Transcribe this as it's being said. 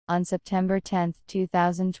On September 10,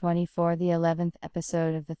 2024, the 11th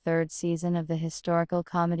episode of the third season of the historical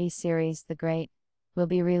comedy series The Great will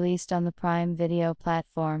be released on the Prime Video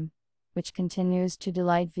platform, which continues to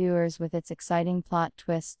delight viewers with its exciting plot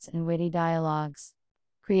twists and witty dialogues.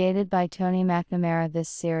 Created by Tony McNamara, this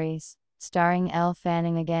series, starring Elle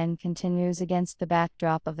Fanning, again continues against the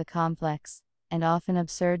backdrop of the complex and often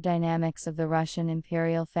absurd dynamics of the Russian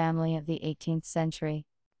imperial family of the 18th century.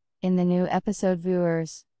 In the new episode,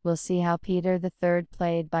 viewers will see how Peter III,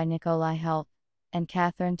 played by Nikolai Hoult, and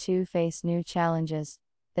Catherine II face new challenges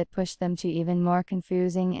that push them to even more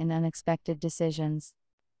confusing and unexpected decisions.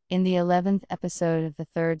 In the 11th episode of the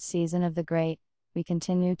third season of The Great, we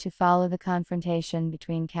continue to follow the confrontation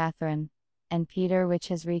between Catherine and Peter, which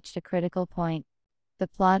has reached a critical point. The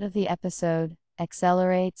plot of the episode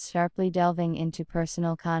accelerates sharply, delving into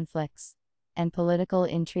personal conflicts and political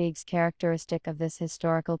intrigues characteristic of this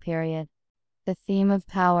historical period. The theme of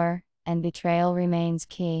power and betrayal remains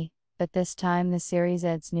key, but this time the series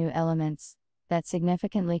adds new elements that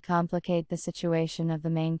significantly complicate the situation of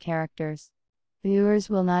the main characters.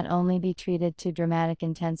 Viewers will not only be treated to dramatic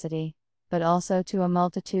intensity, but also to a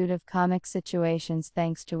multitude of comic situations,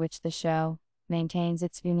 thanks to which the show maintains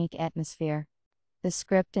its unique atmosphere. The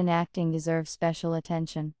script and acting deserve special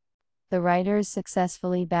attention. The writers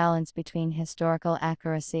successfully balance between historical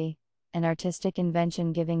accuracy and artistic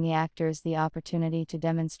invention, giving the actors the opportunity to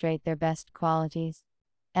demonstrate their best qualities.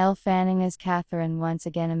 Elle Fanning as Catherine once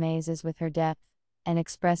again amazes with her depth and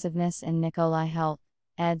expressiveness, and Nikolai Hoult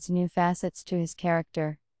adds new facets to his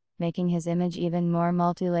character, making his image even more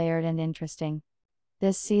multi-layered and interesting.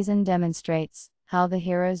 This season demonstrates how the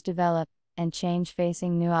heroes develop and change,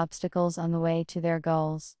 facing new obstacles on the way to their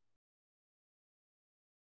goals.